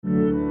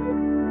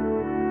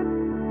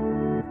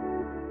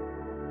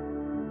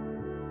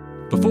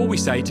Before we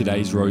say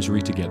today's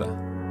rosary together,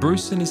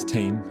 Bruce and his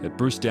team at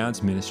Bruce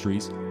Downs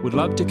Ministries would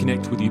love to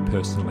connect with you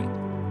personally.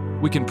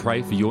 We can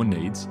pray for your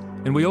needs,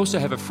 and we also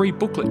have a free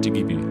booklet to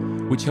give you,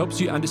 which helps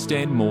you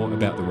understand more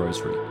about the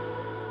rosary.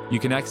 You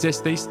can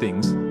access these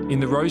things in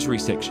the rosary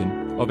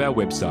section of our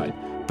website,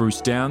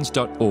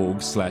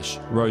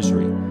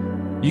 brucedowns.org/rosary.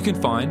 You can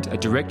find a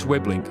direct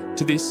web link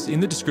to this in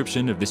the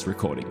description of this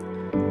recording.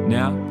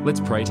 Now, let's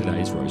pray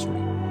today's rosary.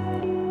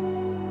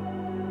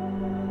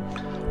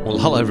 Well,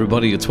 hello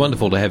everybody. It's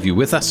wonderful to have you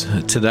with us.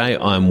 Today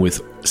I'm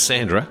with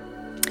Sandra.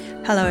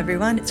 Hello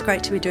everyone. It's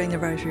great to be doing the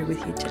rosary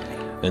with you today.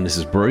 And this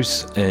is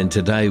Bruce. And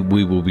today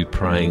we will be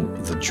praying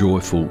the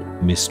joyful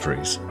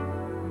mysteries.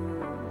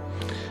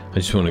 I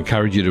just want to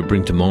encourage you to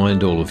bring to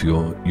mind all of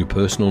your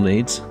personal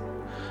needs,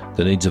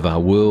 the needs of our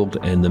world,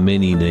 and the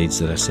many needs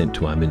that are sent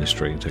to our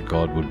ministry, that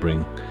God would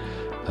bring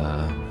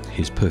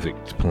His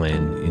perfect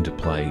plan into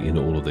play in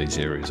all of these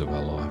areas of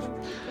our life.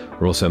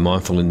 We're also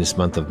mindful in this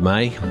month of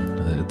May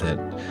that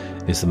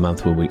is the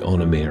month where we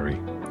honour Mary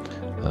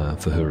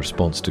for her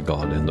response to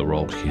God and the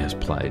role she has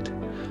played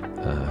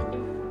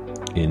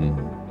in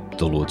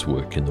the Lord's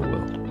work in the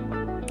world.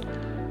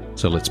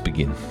 So let's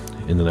begin.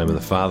 In the name of the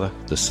Father,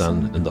 the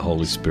Son, and the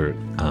Holy Spirit.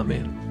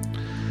 Amen.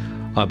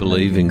 I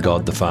believe in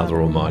God the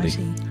Father Almighty,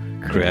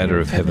 Creator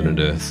of heaven and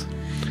earth,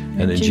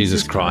 and in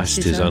Jesus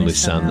Christ, His only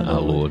Son, our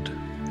Lord,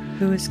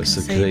 who was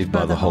conceived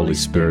by the Holy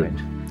Spirit,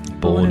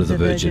 born of the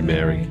Virgin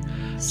Mary,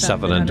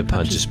 suffered under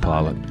Pontius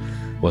Pilate,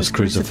 was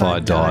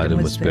crucified, died,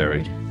 and was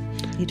buried.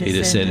 He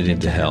descended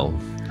into hell.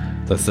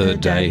 The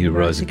third day He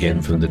rose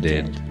again from the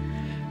dead.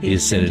 He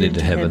ascended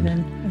into heaven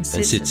and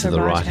sits at the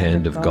right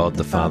hand of God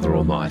the Father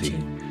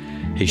Almighty.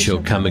 He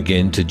shall come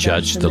again to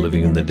judge the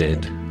living and the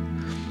dead.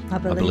 I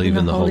believe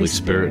in the Holy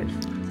Spirit,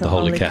 the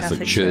Holy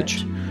Catholic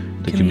Church,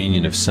 the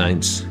communion of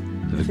saints,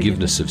 the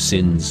forgiveness of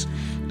sins,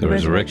 the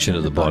resurrection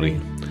of the body,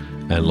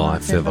 and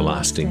life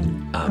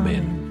everlasting.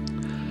 Amen.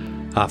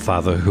 Our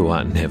Father, who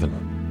art in heaven,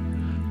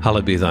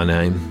 hallowed be thy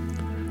name.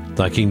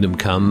 Thy kingdom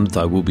come,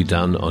 thy will be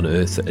done on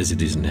earth as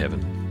it is in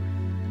heaven.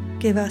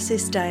 Give us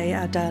this day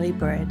our daily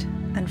bread,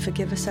 and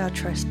forgive us our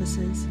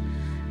trespasses,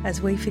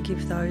 as we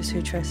forgive those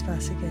who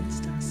trespass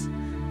against us.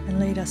 And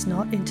lead us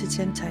not into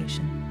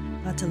temptation,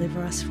 but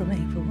deliver us from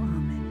evil.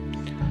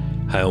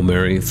 Amen. Hail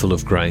Mary, full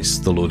of grace,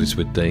 the Lord is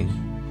with thee.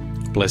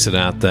 Blessed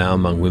art thou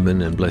among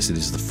women, and blessed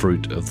is the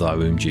fruit of thy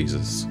womb,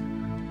 Jesus.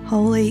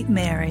 Holy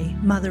Mary,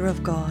 Mother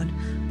of God,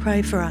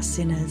 pray for us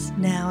sinners,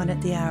 now and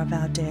at the hour of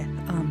our death.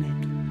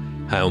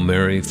 Amen. Hail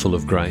Mary, full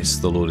of grace,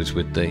 the Lord is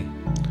with thee.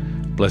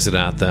 Blessed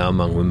art thou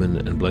among women,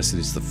 and blessed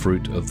is the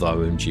fruit of thy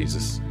womb,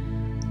 Jesus.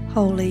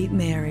 Holy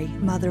Mary,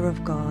 Mother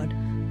of God,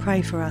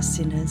 pray for us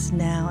sinners,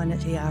 now and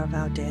at the hour of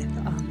our death.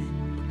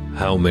 Amen.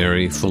 Hail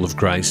Mary, full of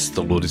grace,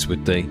 the Lord is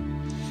with thee.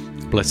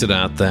 Blessed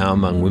art thou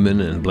among women,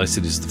 and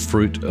blessed is the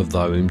fruit of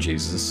thy womb,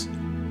 Jesus.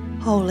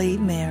 Holy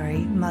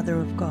Mary, Mother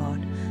of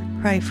God,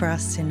 pray for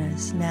us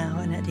sinners, now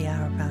and at the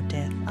hour of our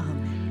death.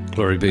 Amen.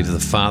 Glory be to the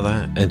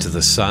Father, and to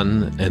the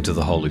Son, and to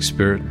the Holy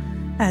Spirit.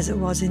 As it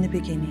was in the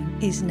beginning,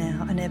 is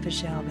now, and ever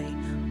shall be,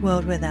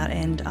 world without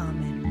end.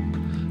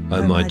 Amen.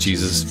 O my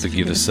Jesus,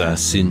 forgive us our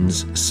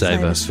sins,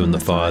 save us from the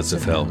fires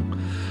of hell.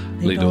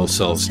 Lead all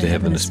souls to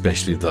heaven,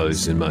 especially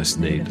those in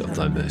most need of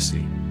thy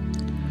mercy.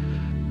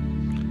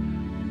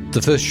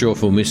 The first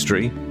joyful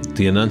mystery,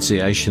 the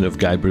Annunciation of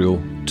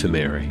Gabriel to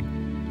Mary.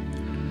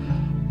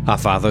 Our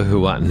Father,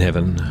 who art in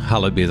heaven,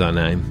 hallowed be thy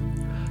name.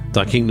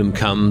 Thy kingdom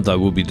come, thy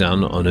will be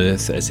done on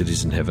earth as it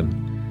is in heaven.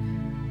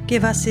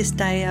 Give us this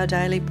day our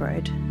daily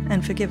bread,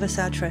 and forgive us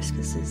our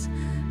trespasses,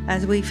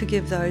 as we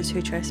forgive those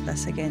who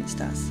trespass against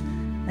us.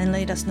 And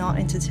lead us not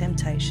into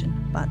temptation,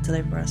 but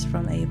deliver us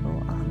from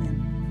evil.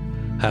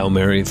 Amen. Hail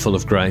Mary, full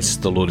of grace,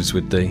 the Lord is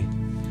with thee.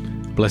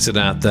 Blessed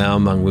art thou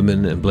among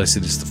women, and blessed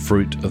is the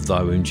fruit of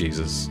thy womb,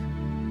 Jesus.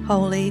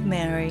 Holy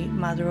Mary,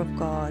 Mother of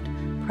God,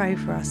 pray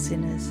for us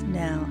sinners,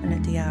 now and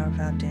at the hour of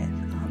our death.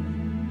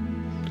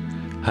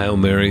 Amen. Hail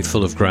Mary,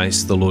 full of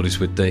grace, the Lord is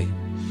with thee.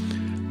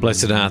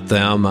 Blessed art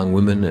thou among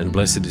women, and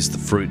blessed is the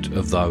fruit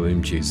of thy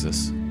womb,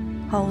 Jesus.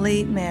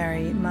 Holy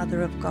Mary,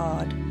 Mother of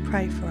God,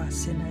 pray for us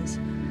sinners,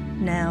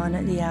 now and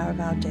at the hour of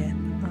our death.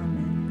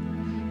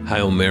 Amen.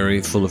 Hail Mary,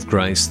 full of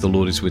grace, the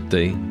Lord is with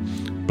thee.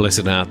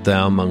 Blessed art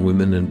thou among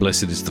women, and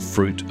blessed is the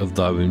fruit of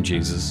thy womb,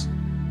 Jesus.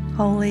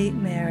 Holy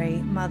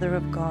Mary, Mother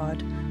of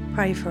God,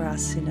 pray for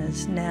us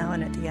sinners, now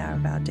and at the hour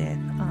of our death.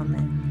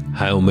 Amen.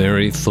 Hail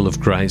Mary, full of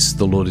grace,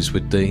 the Lord is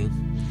with thee.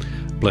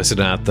 Blessed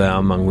art thou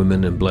among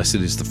women, and blessed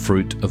is the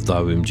fruit of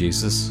thy womb,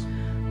 Jesus.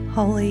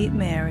 Holy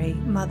Mary,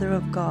 Mother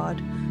of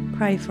God,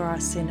 pray for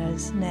us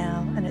sinners,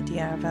 now and at the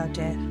hour of our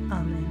death.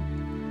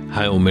 Amen.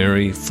 Hail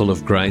Mary, full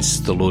of grace,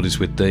 the Lord is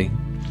with thee.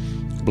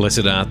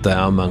 Blessed art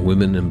thou among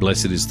women, and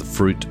blessed is the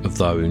fruit of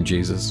thy womb,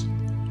 Jesus.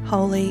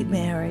 Holy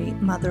Mary,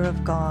 Mother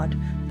of God,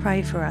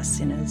 pray for us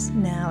sinners,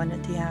 now and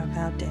at the hour of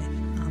our death.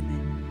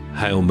 Amen.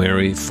 Hail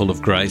Mary, full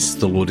of grace,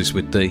 the Lord is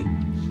with thee.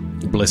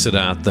 Blessed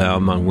art thou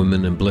among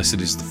women, and blessed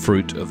is the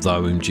fruit of thy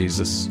womb,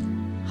 Jesus.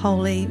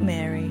 Holy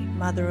Mary,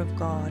 Mother of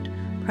God,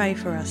 pray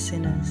for us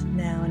sinners,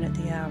 now and at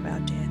the hour of our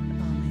death.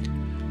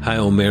 Amen.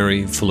 Hail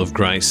Mary, full of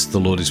grace, the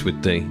Lord is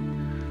with thee.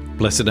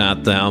 Blessed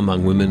art thou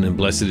among women, and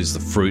blessed is the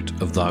fruit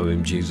of thy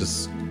womb,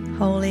 Jesus.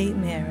 Holy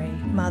Mary,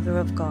 Mother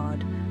of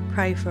God,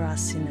 pray for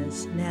us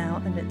sinners,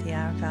 now and at the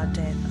hour of our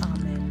death.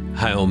 Amen.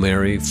 Hail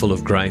Mary, full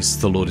of grace,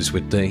 the Lord is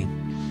with thee.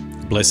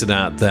 Blessed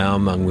art thou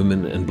among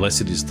women, and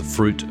blessed is the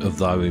fruit of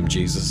thy womb,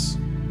 Jesus.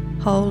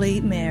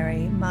 Holy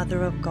Mary,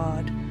 Mother of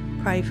God,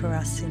 pray for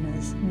us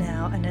sinners,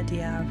 now and at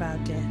the hour of our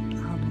death.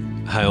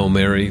 Amen. Hail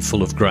Mary,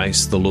 full of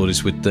grace, the Lord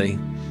is with thee.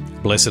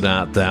 Blessed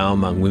art thou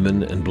among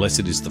women, and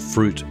blessed is the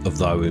fruit of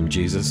thy womb,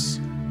 Jesus.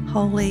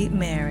 Holy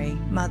Mary,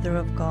 Mother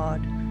of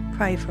God,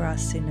 pray for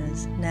us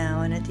sinners,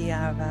 now and at the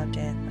hour of our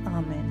death.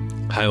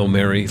 Amen. Hail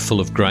Mary,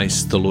 full of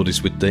grace, the Lord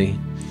is with thee.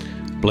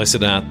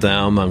 Blessed art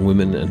thou among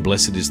women, and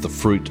blessed is the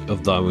fruit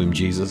of thy womb,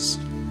 Jesus.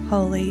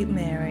 Holy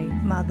Mary,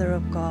 Mother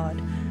of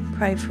God,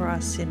 pray for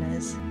us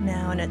sinners,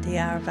 now and at the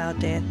hour of our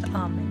death.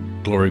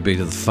 Amen. Glory be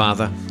to the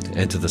Father,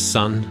 and to the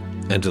Son,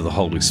 and to the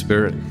Holy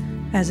Spirit.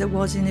 As it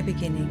was in the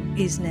beginning,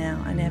 is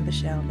now, and ever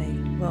shall be,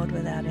 world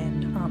without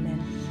end.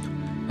 Amen.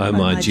 O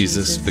my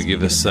Jesus,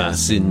 forgive us our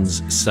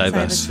sins, save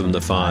us from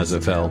the fires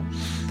of hell.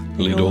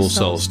 Lead all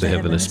souls to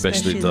heaven,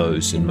 especially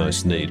those in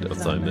most need of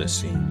thy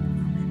mercy.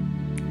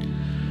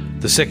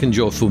 The second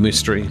joyful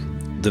mystery,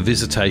 the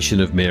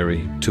visitation of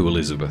Mary to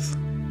Elizabeth.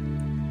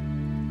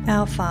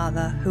 Our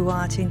Father, who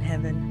art in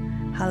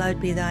heaven, hallowed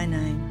be thy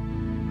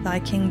name. Thy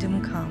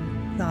kingdom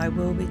come, thy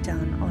will be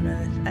done on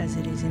earth as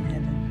it is in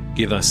heaven.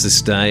 Give us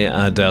this day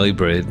our daily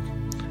bread,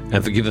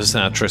 and forgive us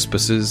our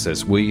trespasses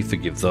as we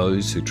forgive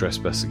those who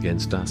trespass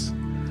against us.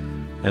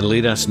 And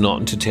lead us not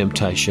into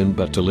temptation,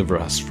 but deliver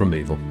us from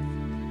evil.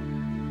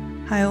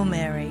 Hail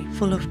Mary,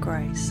 full of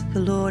grace, the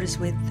Lord is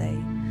with thee.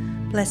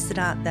 Blessed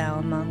art thou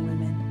among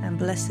women, and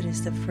blessed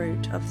is the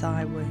fruit of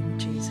thy womb,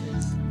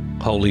 Jesus.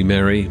 Holy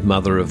Mary,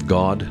 Mother of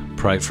God,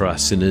 pray for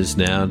us sinners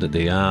now and at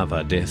the hour of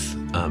our death.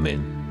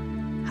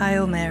 Amen.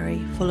 Hail Mary,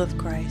 full of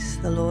grace,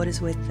 the Lord is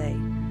with thee.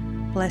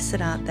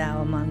 Blessed art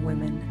thou among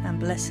women, and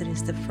blessed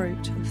is the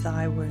fruit of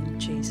thy womb,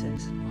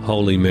 Jesus.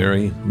 Holy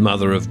Mary,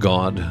 Mother of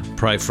God,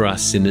 pray for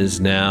us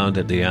sinners now and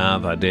at the hour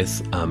of our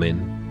death.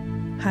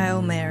 Amen.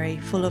 Hail Mary,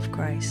 full of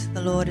grace,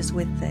 the Lord is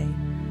with thee.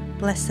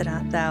 Blessed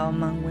art thou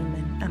among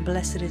women, and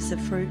blessed is the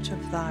fruit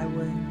of thy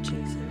womb,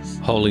 Jesus.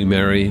 Holy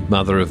Mary,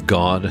 Mother of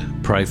God,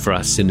 pray for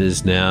us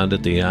sinners now and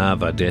at the hour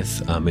of our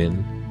death.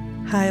 Amen.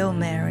 Hail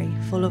Mary,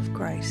 full of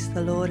grace,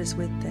 the Lord is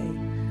with thee.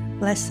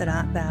 Blessed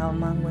art thou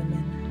among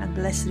women, and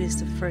blessed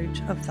is the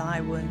fruit of thy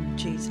womb,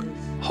 Jesus.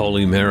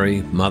 Holy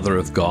Mary, Mother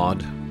of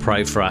God,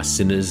 pray for us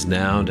sinners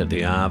now and at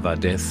the hour of our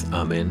death.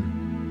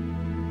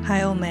 Amen.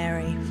 Hail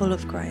Mary, full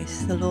of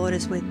grace, the Lord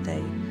is with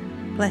thee.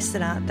 Blessed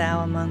art thou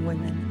among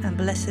women, and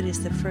blessed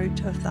is the fruit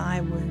of thy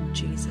womb,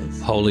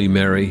 Jesus. Holy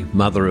Mary,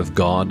 Mother of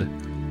God,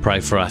 pray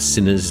for us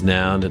sinners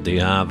now and at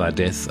the hour of our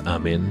death.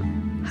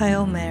 Amen.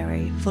 Hail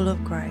Mary, full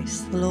of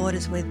grace, the Lord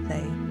is with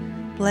thee.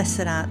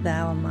 Blessed art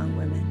thou among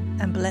women,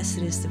 and blessed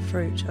is the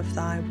fruit of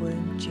thy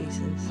womb,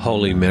 Jesus.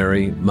 Holy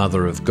Mary,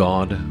 Mother of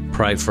God,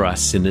 pray for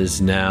us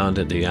sinners now and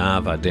at the hour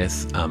of our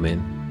death.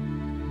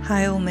 Amen.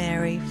 Hail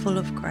Mary, full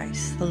of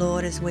grace, the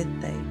Lord is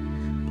with thee.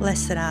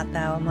 Blessed art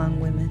thou among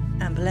women,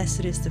 and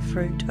blessed is the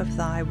fruit of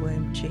thy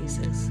womb,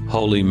 Jesus.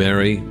 Holy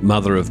Mary,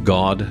 Mother of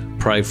God,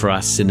 pray for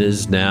us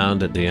sinners now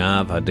and at the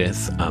hour of our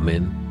death.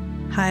 Amen.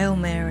 Hail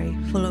Mary,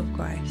 full of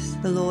grace,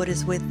 the Lord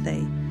is with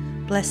thee.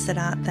 Blessed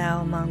art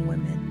thou among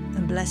women,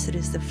 and blessed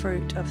is the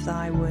fruit of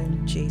thy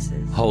womb,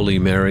 Jesus. Holy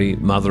Mary,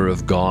 Mother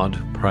of God,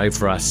 pray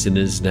for us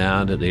sinners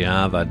now and at the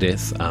hour of our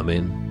death.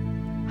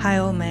 Amen.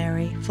 Hail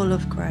Mary, full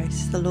of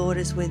grace, the Lord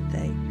is with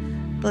thee.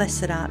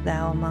 Blessed art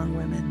thou among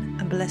women,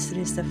 and blessed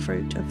is the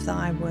fruit of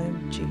thy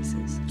womb,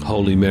 Jesus.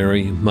 Holy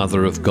Mary,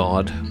 Mother of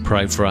God,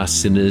 pray for us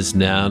sinners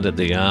now and at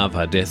the hour of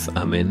our death.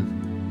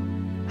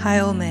 Amen.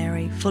 Hail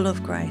Mary, full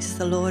of grace,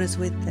 the Lord is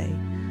with thee.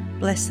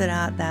 Blessed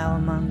art thou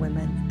among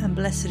women, and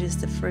blessed is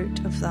the fruit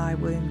of thy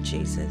womb,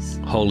 Jesus.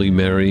 Holy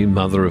Mary,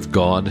 Mother of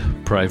God,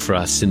 pray for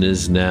us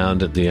sinners now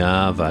and at the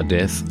hour of our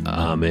death.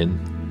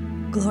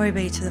 Amen. Glory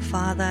be to the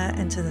Father,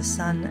 and to the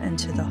Son, and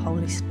to the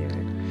Holy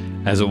Spirit.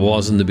 As it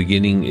was in the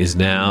beginning, is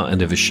now,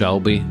 and ever shall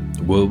be,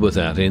 world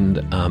without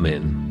end.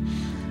 Amen.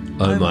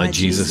 O my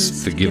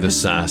Jesus, forgive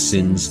us our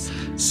sins,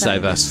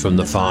 save us from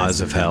the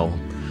fires of hell.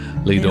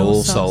 Lead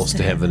all souls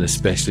to heaven,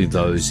 especially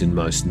those in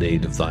most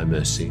need of thy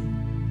mercy.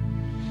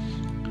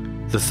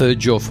 The third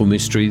joyful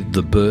mystery,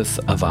 the birth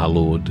of our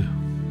Lord.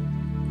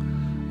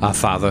 Our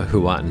Father,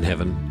 who art in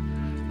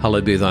heaven,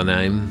 hallowed be thy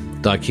name.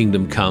 Thy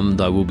kingdom come,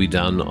 thy will be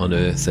done on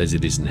earth as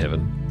it is in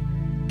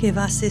heaven. Give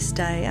us this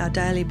day our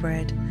daily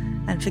bread,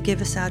 and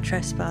forgive us our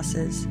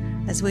trespasses,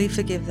 as we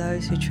forgive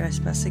those who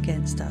trespass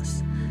against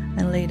us.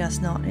 And lead us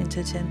not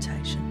into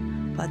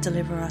temptation, but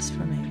deliver us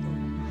from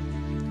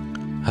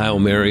evil. Hail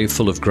Mary,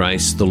 full of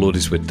grace, the Lord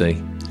is with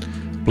thee.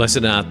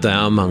 Blessed art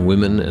thou among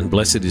women, and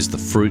blessed is the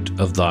fruit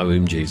of thy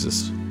womb,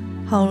 Jesus.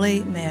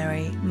 Holy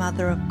Mary,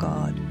 Mother of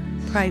God,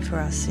 pray for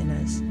us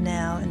sinners,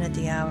 now and at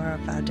the hour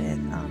of our death.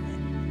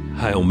 Amen.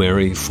 Hail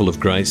Mary, full of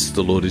grace,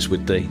 the Lord is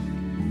with thee.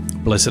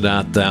 Blessed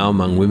art thou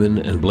among women,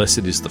 and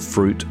blessed is the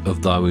fruit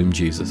of thy womb,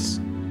 Jesus.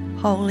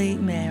 Holy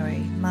Mary,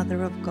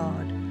 Mother of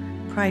God,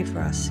 pray for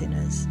us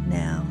sinners,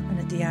 now and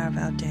at the hour of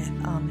our death.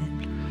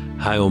 Amen.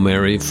 Hail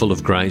Mary, full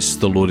of grace,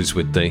 the Lord is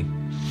with thee.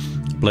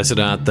 Blessed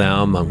art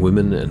thou among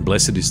women, and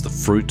blessed is the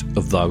fruit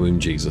of thy womb,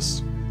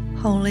 Jesus.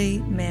 Holy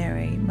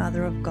Mary,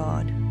 Mother of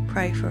God,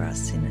 pray for us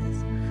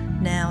sinners,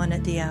 now and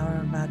at the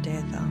hour of our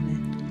death.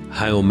 Amen.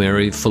 Hail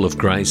Mary, full of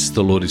grace,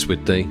 the Lord is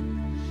with thee.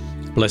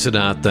 Blessed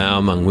art thou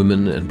among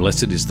women, and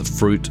blessed is the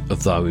fruit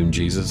of thy womb,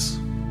 Jesus.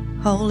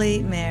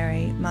 Holy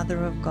Mary,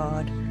 Mother of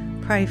God,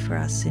 pray for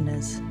us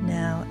sinners,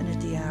 now and at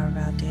the hour of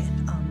our death.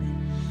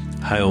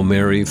 Amen. Hail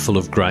Mary, full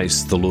of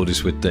grace, the Lord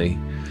is with thee.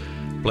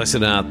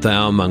 Blessed art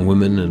thou among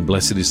women, and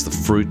blessed is the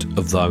fruit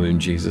of thy womb,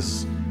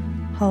 Jesus.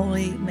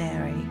 Holy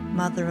Mary,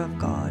 Mother of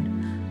God,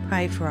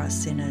 pray for us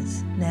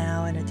sinners,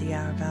 now and at the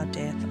hour of our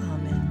death.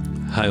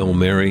 Amen. Hail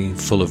Mary,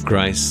 full of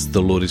grace,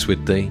 the Lord is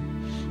with thee.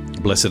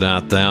 Blessed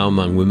art thou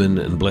among women,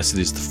 and blessed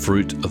is the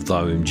fruit of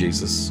thy womb,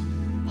 Jesus.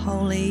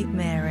 Holy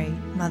Mary,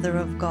 Mother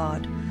of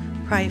God,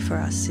 pray for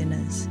us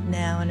sinners,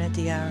 now and at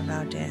the hour of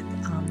our death.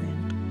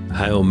 Amen.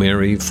 Hail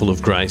Mary, full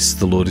of grace,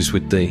 the Lord is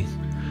with thee.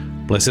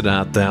 Blessed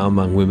art thou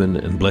among women,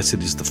 and blessed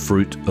is the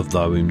fruit of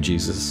thy womb,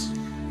 Jesus.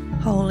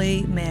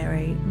 Holy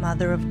Mary,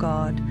 Mother of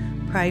God,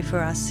 pray for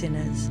us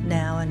sinners,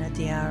 now and at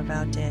the hour of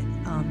our death.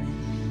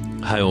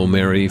 Amen. Hail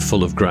Mary,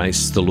 full of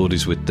grace, the Lord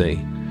is with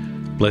thee.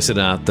 Blessed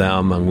art thou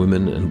among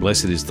women, and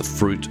blessed is the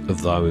fruit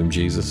of thy womb,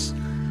 Jesus.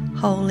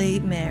 Holy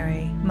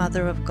Mary,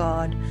 Mother of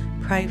God,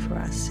 pray for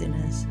us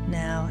sinners,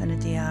 now and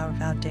at the hour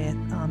of our death.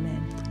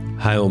 Amen.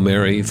 Hail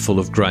Mary, full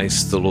of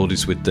grace, the Lord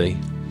is with thee.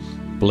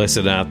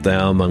 Blessed art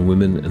thou among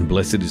women, and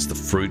blessed is the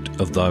fruit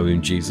of thy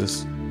womb,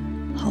 Jesus.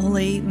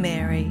 Holy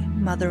Mary,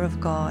 Mother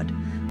of God,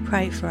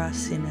 pray for us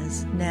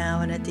sinners,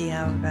 now and at the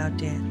hour of our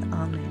death.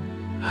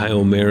 Amen.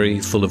 Hail Mary,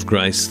 full of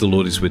grace, the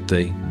Lord is with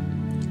thee.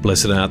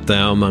 Blessed art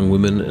thou among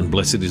women, and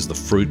blessed is the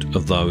fruit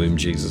of thy womb,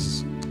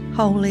 Jesus.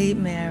 Holy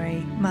Mary,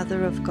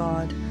 Mother of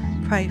God,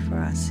 pray for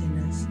us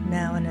sinners,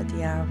 now and at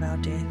the hour of our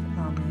death.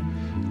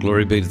 Amen.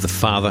 Glory be to the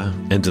Father,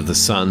 and to the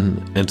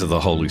Son, and to the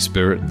Holy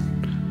Spirit.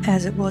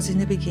 As it was in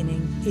the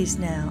beginning, is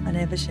now, and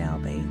ever shall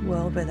be,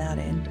 world without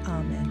end.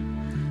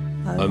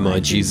 Amen. O my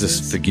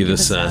Jesus, forgive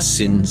us our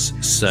sins,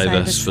 save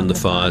us from the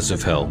fires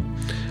of hell.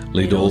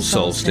 Lead all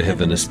souls to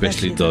heaven,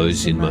 especially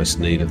those in most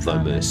need of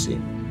thy mercy.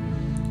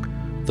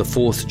 The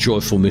fourth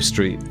joyful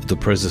mystery, the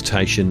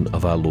presentation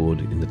of our Lord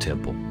in the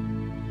temple.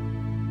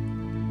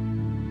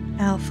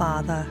 Our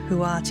Father,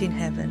 who art in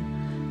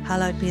heaven,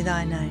 hallowed be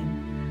thy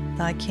name.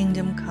 Thy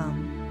kingdom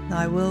come,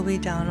 thy will be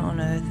done on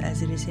earth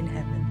as it is in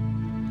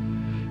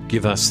heaven.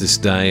 Give us this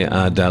day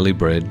our daily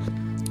bread,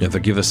 and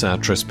forgive us our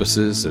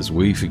trespasses as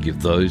we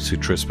forgive those who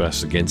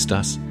trespass against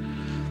us.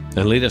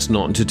 And lead us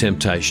not into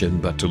temptation,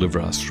 but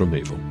deliver us from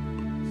evil.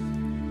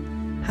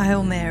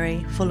 Hail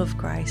Mary, full of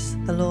grace,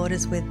 the Lord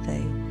is with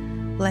thee.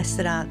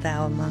 Blessed art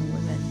thou among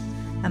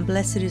women, and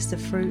blessed is the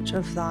fruit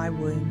of thy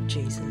womb,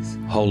 Jesus.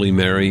 Holy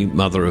Mary,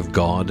 Mother of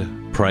God,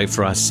 pray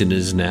for us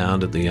sinners now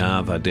and at the hour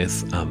of our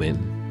death.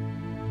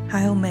 Amen.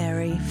 Hail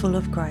Mary, full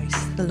of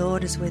grace, the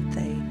Lord is with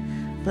thee.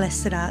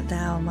 Blessed art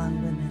thou among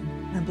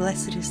women, and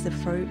blessed is the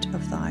fruit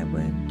of thy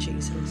womb,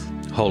 Jesus.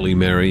 Holy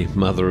Mary,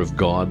 Mother of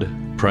God,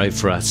 pray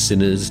for us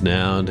sinners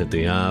now and at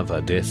the hour of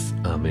our death.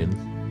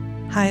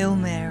 Amen. Hail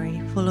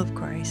Mary, full of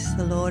grace,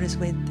 the Lord is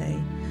with thee.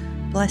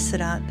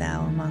 Blessed art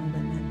thou among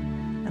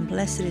women, and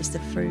blessed is the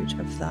fruit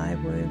of thy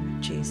womb,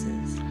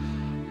 Jesus.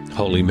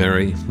 Holy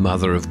Mary,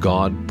 Mother of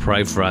God,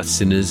 pray for us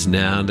sinners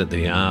now and at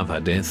the hour of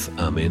our death.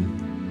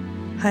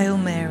 Amen. Hail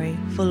Mary,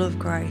 full of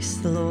grace,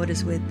 the Lord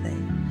is with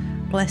thee.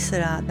 Blessed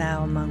art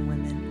thou among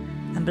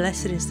women, and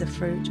blessed is the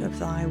fruit of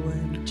thy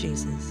womb,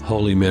 Jesus.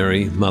 Holy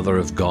Mary, Mother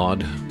of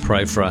God,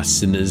 pray for us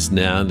sinners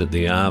now and at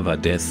the hour of our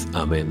death.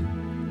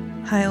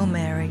 Amen. Hail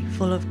Mary,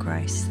 full of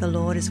grace, the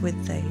Lord is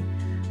with thee.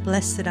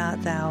 Blessed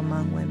art thou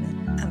among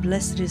women, and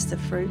blessed is the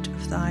fruit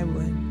of thy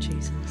womb,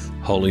 Jesus.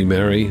 Holy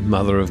Mary,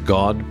 Mother of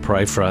God,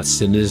 pray for us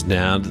sinners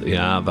now and at the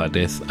hour of our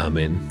death.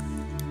 Amen.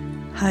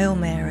 Hail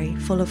Mary,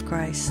 full of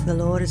grace, the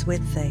Lord is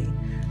with thee.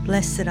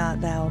 Blessed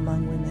art thou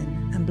among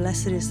women, and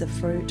blessed is the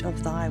fruit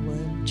of thy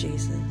womb,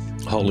 Jesus.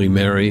 Holy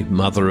Mary,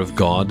 Mother of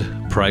God,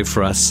 pray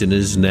for us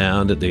sinners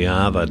now and at the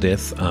hour of our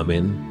death.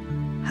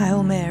 Amen.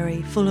 Hail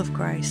Mary, full of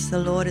grace, the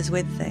Lord is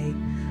with thee.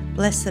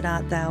 Blessed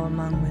art thou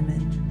among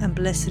women, and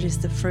blessed is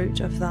the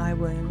fruit of thy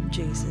womb,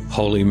 Jesus.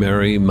 Holy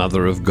Mary,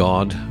 Mother of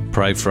God,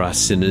 pray for us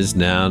sinners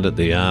now and at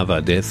the hour of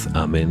our death.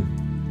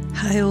 Amen.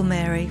 Hail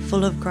Mary,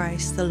 full of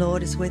grace, the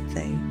Lord is with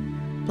thee.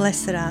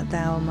 Blessed art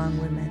thou among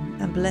women,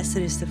 and blessed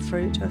is the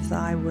fruit of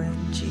thy womb,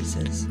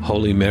 Jesus.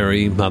 Holy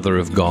Mary, Mother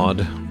of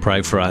God,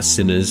 pray for us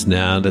sinners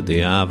now and at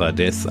the hour of our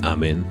death.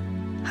 Amen.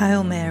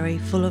 Hail Mary,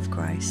 full of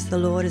grace, the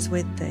Lord is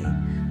with thee.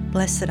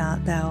 Blessed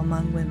art thou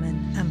among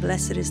women, and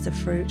blessed is the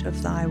fruit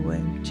of thy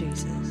womb,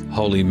 Jesus.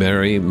 Holy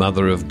Mary,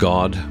 Mother of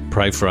God,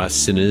 pray for us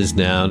sinners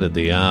now and at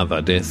the hour of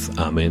our death.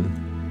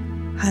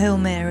 Amen. Hail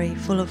Mary,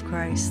 full of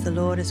grace, the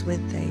Lord is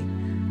with thee.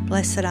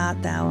 Blessed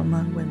art thou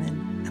among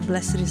women, and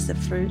blessed is the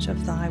fruit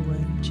of thy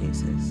womb,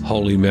 Jesus.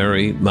 Holy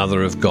Mary,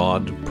 Mother of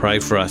God, pray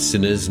for us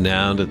sinners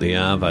now and at the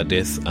hour of our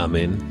death.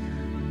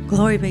 Amen.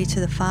 Glory be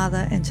to the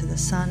Father, and to the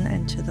Son,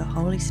 and to the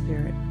Holy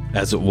Spirit.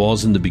 As it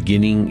was in the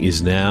beginning,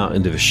 is now,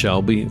 and ever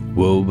shall be,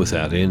 world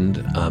without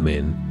end.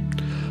 Amen.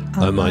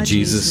 O my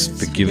Jesus,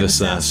 forgive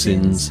us our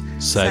sins,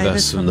 save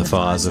us from the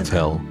fires of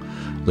hell.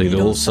 Lead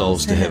all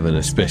souls to heaven,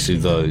 especially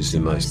those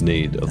in most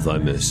need of thy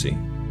mercy.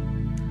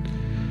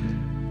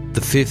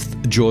 The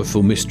fifth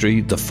joyful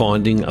mystery, the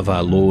finding of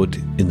our Lord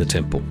in the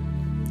temple.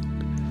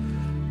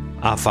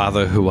 Our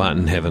Father, who art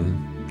in heaven,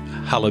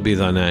 hallowed be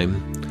thy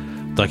name.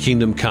 Thy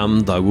kingdom come,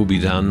 thy will be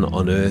done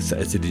on earth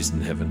as it is in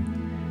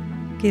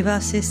heaven. Give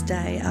us this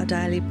day our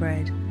daily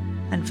bread,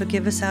 and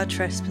forgive us our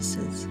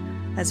trespasses,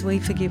 as we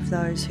forgive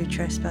those who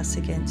trespass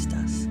against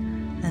us.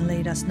 And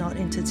lead us not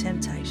into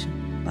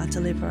temptation, but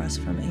deliver us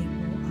from evil.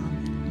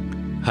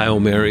 Amen. Hail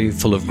Mary,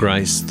 full of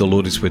grace, the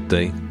Lord is with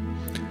thee.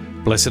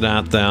 Blessed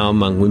art thou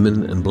among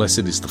women, and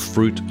blessed is the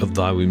fruit of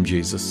thy womb,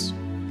 Jesus.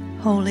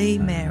 Holy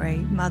Mary,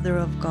 Mother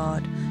of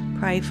God,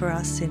 pray for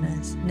us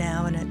sinners,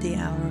 now and at the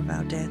hour of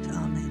our death.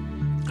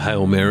 Amen.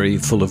 Hail Mary,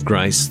 full of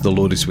grace, the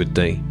Lord is with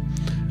thee.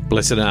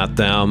 Blessed art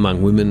thou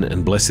among women,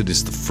 and blessed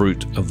is the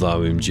fruit of thy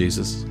womb,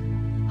 Jesus.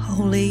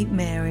 Holy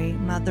Mary,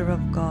 Mother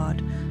of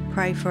God,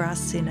 pray for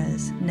us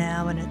sinners,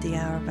 now and at the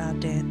hour of our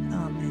death.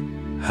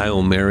 Amen.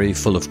 Hail Mary,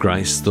 full of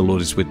grace, the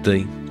Lord is with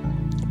thee.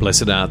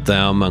 Blessed art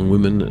thou among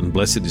women, and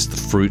blessed is the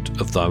fruit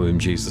of thy womb,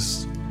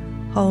 Jesus.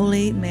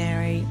 Holy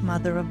Mary,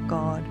 Mother of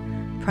God,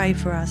 pray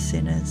for us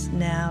sinners,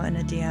 now and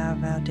at the hour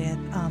of our death.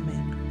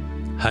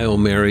 Amen. Hail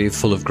Mary,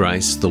 full of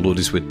grace, the Lord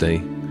is with thee.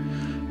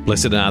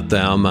 Blessed art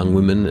thou among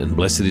women, and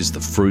blessed is the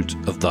fruit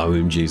of thy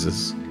womb,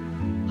 Jesus.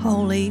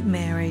 Holy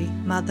Mary,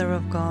 Mother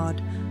of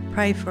God,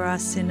 pray for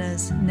us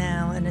sinners,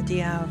 now and at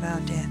the hour of our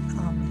death.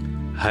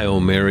 Amen. Hail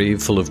Mary,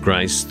 full of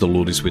grace, the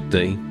Lord is with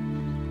thee.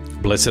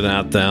 Blessed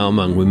art thou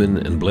among women,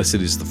 and blessed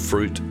is the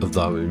fruit of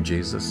thy womb,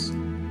 Jesus.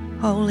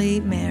 Holy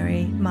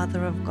Mary,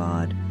 Mother of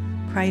God,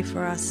 pray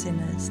for us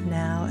sinners,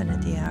 now and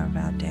at the hour of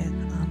our death.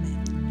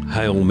 Amen.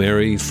 Hail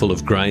Mary, full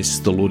of grace,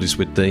 the Lord is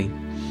with thee.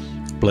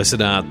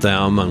 Blessed art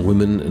thou among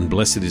women, and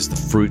blessed is the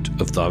fruit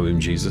of thy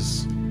womb,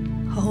 Jesus.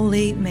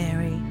 Holy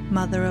Mary,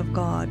 Mother of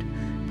God,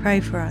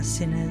 pray for us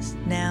sinners,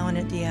 now and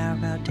at the hour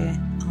of our death.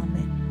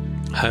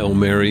 Amen. Hail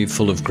Mary,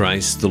 full of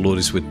grace, the Lord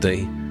is with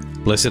thee.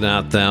 Blessed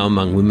art thou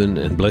among women,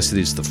 and blessed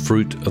is the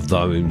fruit of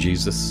thy womb,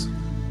 Jesus.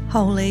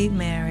 Holy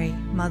Mary,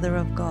 Mother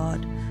of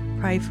God,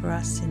 pray for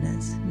us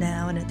sinners,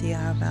 now and at the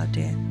hour of our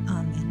death.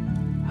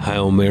 Amen.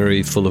 Hail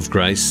Mary, full of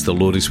grace, the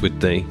Lord is with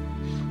thee.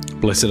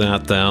 Blessed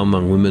art thou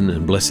among women,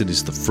 and blessed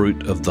is the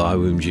fruit of thy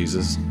womb,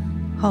 Jesus.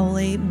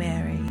 Holy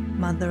Mary,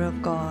 Mother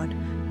of God,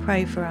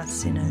 pray for us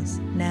sinners,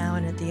 now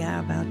and at the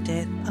hour of our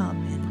death.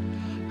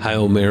 Amen.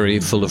 Hail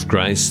Mary, full of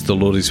grace, the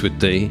Lord is with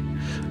thee.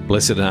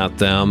 Blessed art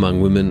thou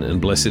among women,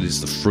 and blessed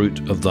is the fruit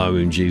of thy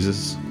womb,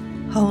 Jesus.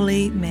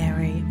 Holy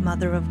Mary,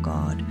 Mother of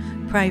God,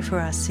 pray for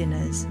us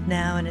sinners,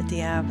 now and at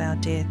the hour of our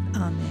death.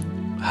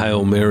 Amen.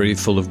 Hail Mary,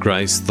 full of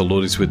grace, the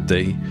Lord is with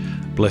thee.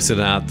 Blessed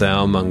art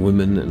thou among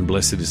women, and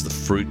blessed is the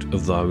fruit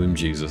of thy womb,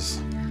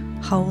 Jesus.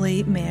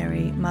 Holy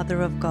Mary,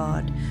 Mother of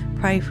God,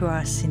 pray for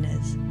us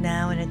sinners,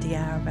 now and at the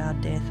hour of our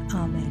death.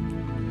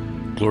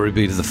 Amen. Glory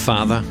be to the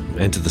Father,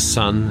 and to the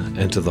Son,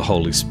 and to the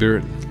Holy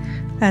Spirit.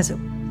 As it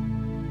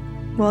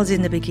was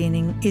in the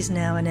beginning, is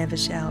now, and ever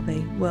shall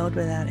be, world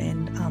without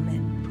end.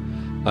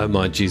 Amen. O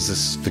my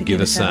Jesus, forgive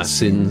us our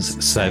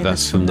sins, save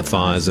us from the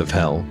fires of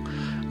hell.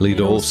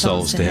 Lead all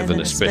souls to heaven,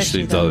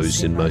 especially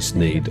those in most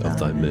need of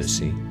thy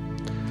mercy.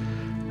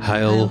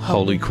 Hail,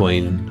 Holy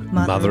Queen,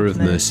 Mother of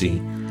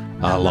Mercy,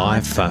 our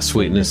life, our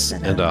sweetness,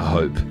 and our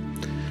hope.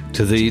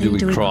 To thee do we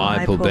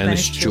cry, poor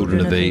banished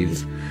children of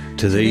Eve.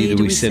 To thee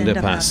do we send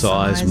up our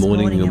sighs,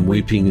 mourning and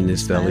weeping in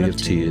this valley of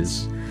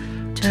tears.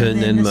 Turn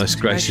then, most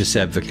gracious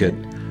Advocate,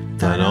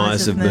 thine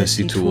eyes of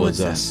mercy towards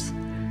us,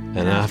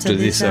 and after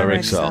this our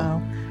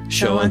exile,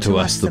 show unto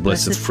us the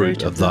blessed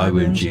fruit of thy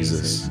womb,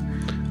 Jesus.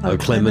 O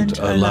clement,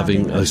 O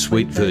loving, O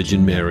sweet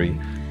Virgin Mary,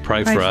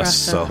 pray for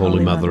us, O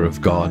Holy Mother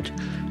of God,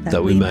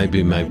 that we may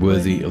be made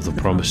worthy of the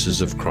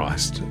promises of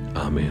Christ.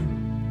 Amen.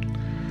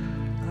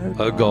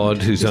 O God,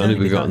 whose only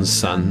begotten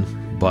Son,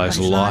 by his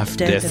life,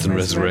 death, and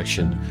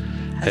resurrection,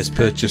 has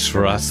purchased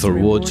for us the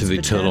rewards of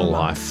eternal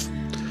life,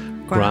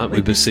 grant,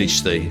 we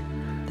beseech thee,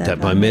 that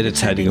by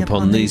meditating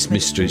upon these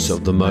mysteries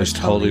of the most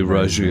holy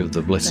rosary of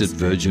the Blessed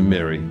Virgin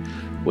Mary,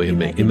 we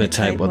may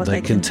imitate what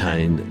they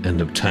contain and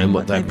obtain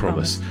what they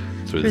promise,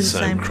 through the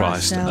same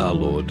Christ our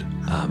Lord.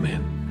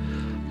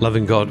 Amen.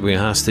 Loving God, we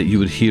ask that you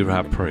would hear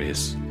our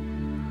prayers,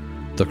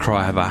 the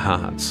cry of our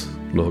hearts,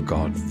 Lord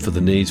God, for the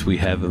needs we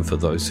have and for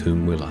those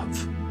whom we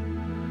love.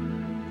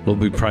 Lord,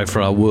 we pray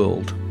for our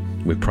world.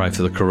 We pray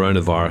for the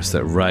coronavirus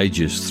that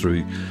rages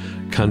through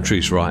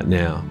countries right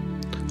now.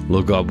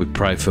 Lord God, we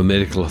pray for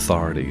medical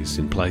authorities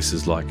in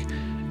places like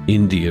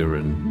India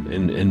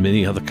and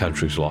many other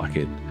countries like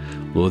it.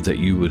 Lord, that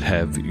you would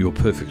have your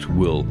perfect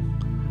will,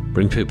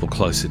 bring people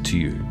closer to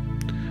you.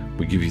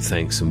 We give you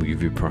thanks and we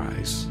give you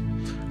praise.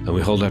 And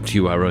we hold up to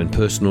you our own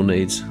personal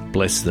needs.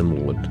 Bless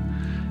them, Lord,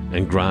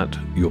 and grant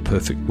your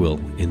perfect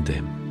will in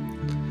them.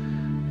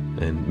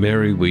 And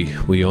Mary,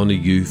 we honour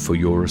you for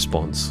your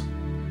response,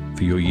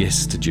 for your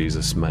yes to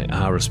Jesus. May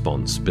our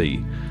response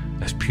be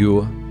as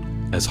pure,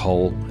 as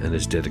whole, and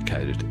as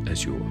dedicated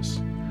as yours.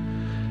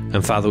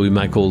 And Father, we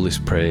make all these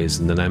prayers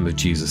in the name of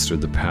Jesus through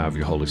the power of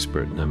your Holy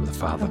Spirit. In the name of the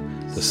Father,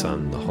 the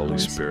Son, the Holy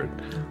Spirit.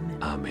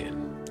 Amen.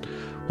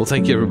 Well,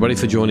 thank you everybody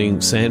for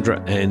joining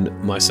Sandra and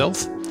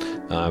myself.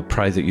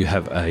 Pray that you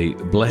have a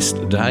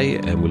blessed day,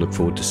 and we look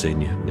forward to seeing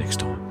you next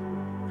time.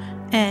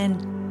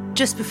 And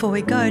just before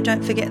we go,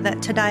 don't forget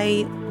that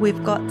today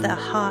we've got the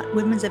Heart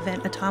Women's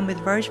event, A Time with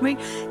Rosemary.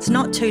 It's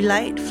not too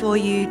late for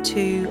you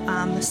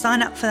to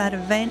sign up for that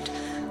event.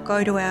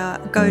 Go to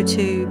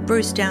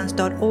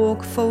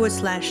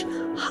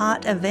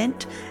brucedowns.org/heart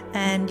event,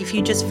 and if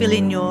you just fill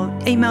in your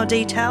email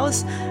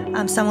details,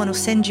 someone will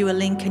send you a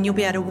link and you'll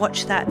be able to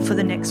watch that for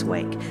the next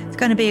week. It's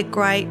going to be a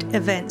great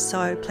event,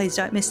 so please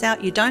don't miss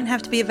out. You don't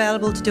have to be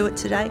available to do it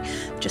today.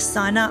 Just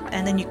sign up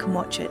and then you can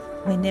watch it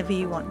whenever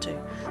you want to.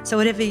 So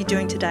whatever you're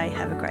doing today,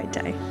 have a great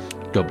day.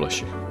 God bless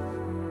you.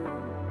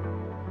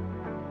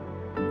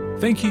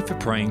 Thank you for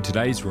praying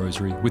today's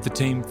rosary with the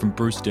team from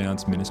Bruce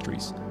Downs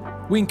Ministries.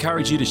 We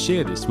encourage you to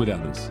share this with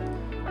others.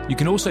 You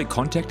can also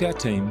contact our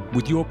team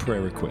with your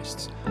prayer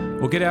requests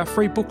or get our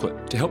free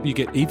booklet to help you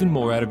get even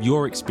more out of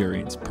your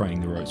experience praying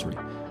the rosary.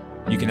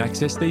 You can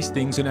access these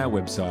things on our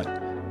website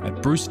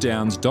at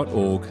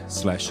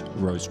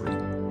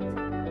brucedowns.org/rosary.